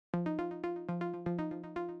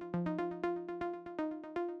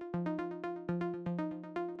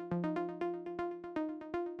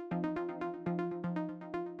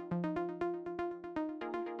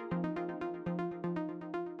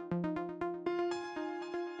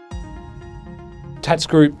Tatts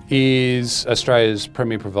Group is Australia's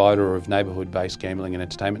premier provider of neighbourhood-based gambling and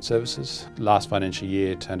entertainment services. Last financial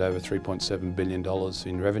year turned over $3.7 billion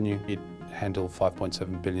in revenue. It handled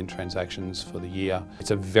 5.7 billion transactions for the year.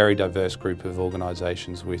 It's a very diverse group of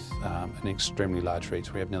organisations with an extremely large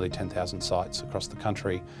reach. We have nearly 10,000 sites across the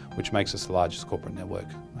country, which makes us the largest corporate network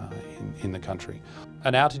in the country.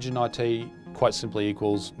 An outage in IT quite simply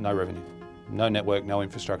equals no revenue. No network, no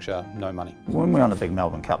infrastructure, no money. When we're on a big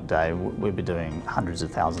Melbourne Cup day, we'll be doing hundreds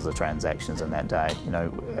of thousands of transactions in that day. You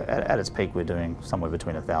know, at its peak, we're doing somewhere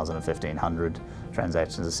between 1,000 and 1,500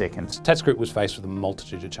 transactions a second. Tatts Group was faced with a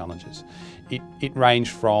multitude of challenges. It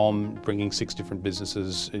ranged from bringing 6 different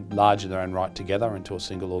businesses, large in their own right, together into a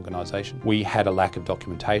single organisation. We had a lack of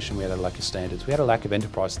documentation, we had a lack of standards, we had a lack of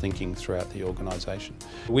enterprise thinking throughout the organisation.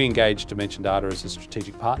 We engaged Dimension Data as a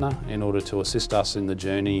strategic partner in order to assist us in the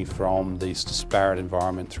journey from this disparate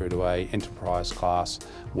environment through to an enterprise class,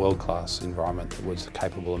 world-class environment that was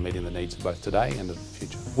capable of meeting the needs of both today and of the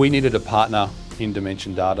future. We needed a partner in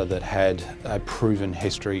Dimension Data that had a proven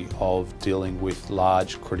history of dealing with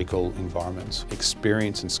large critical environments,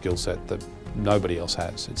 experience and skill set that nobody else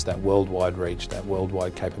has. It's that worldwide reach, that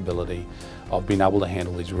worldwide capability of being able to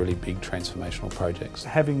handle these really big transformational projects.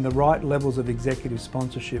 Having the right levels of executive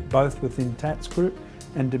sponsorship both within Tatts Group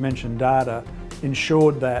and Dimension Data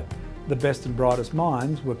ensured that the best and brightest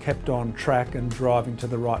minds were kept on track and driving to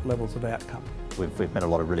the right levels of outcome. We've met a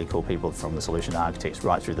lot of really cool people, from the solution architects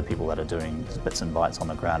right through the people that are doing bits and bytes on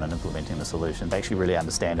the ground and implementing the solution. They actually really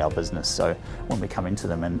understand our business, so when we come into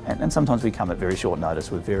them, and sometimes we come at very short notice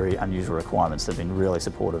with very unusual requirements, they've been really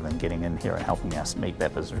supportive in getting in here and helping us meet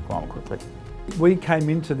that business requirement quickly. We came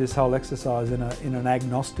into this whole exercise in an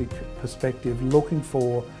agnostic perspective, looking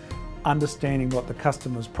for understanding what the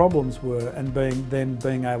customer's problems were and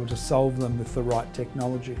being able to solve them with the right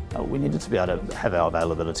technology. We needed to be able to have our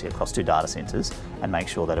availability across 2 data centres and make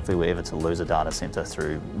sure that if we were ever to lose a data centre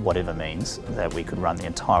through whatever means, that we could run the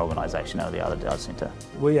entire organisation out of the other data centre.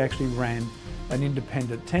 We actually ran an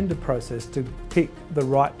independent tender process to pick the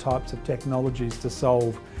right types of technologies to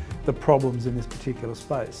solve the problems in this particular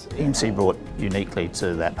space. EMC brought uniquely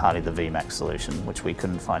to that party the VMAX solution, which we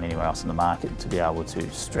couldn't find anywhere else in the market, to be able to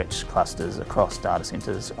stretch clusters across data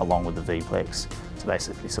centres along with the vPlex to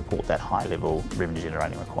basically support that high level revenue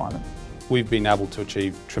generating requirement. We've been able to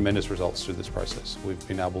achieve tremendous results through this process. We've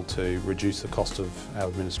been able to reduce the cost of our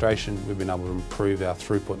administration, we've been able to improve our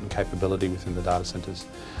throughput and capability within the data centres,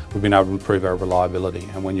 we've been able to improve our reliability,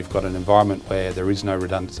 and when you've got an environment where there is no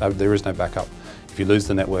redundancy, there is no backup, if you lose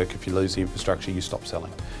the network, if you lose the infrastructure, you stop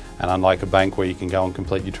selling. And unlike a bank where you can go and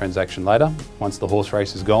complete your transaction later, once the horse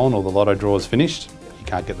race is gone or the lotto draw is finished, you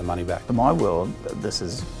can't get the money back. In my world, this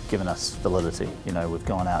has given us validity. You know, we've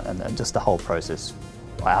gone out and just the whole process,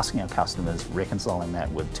 by asking our customers, reconciling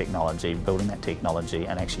that with technology, building that technology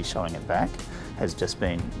and actually showing it back, has just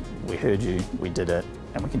been, we heard you, we did it,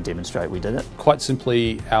 and we can demonstrate we did it. Quite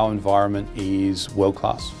simply, our environment is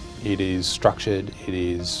world-class. It is structured, it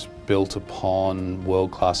is built upon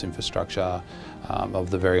world-class infrastructure of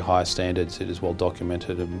the very highest standards. It is well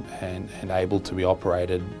documented and able to be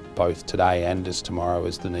operated both today and as tomorrow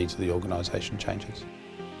as the needs of the organisation changes.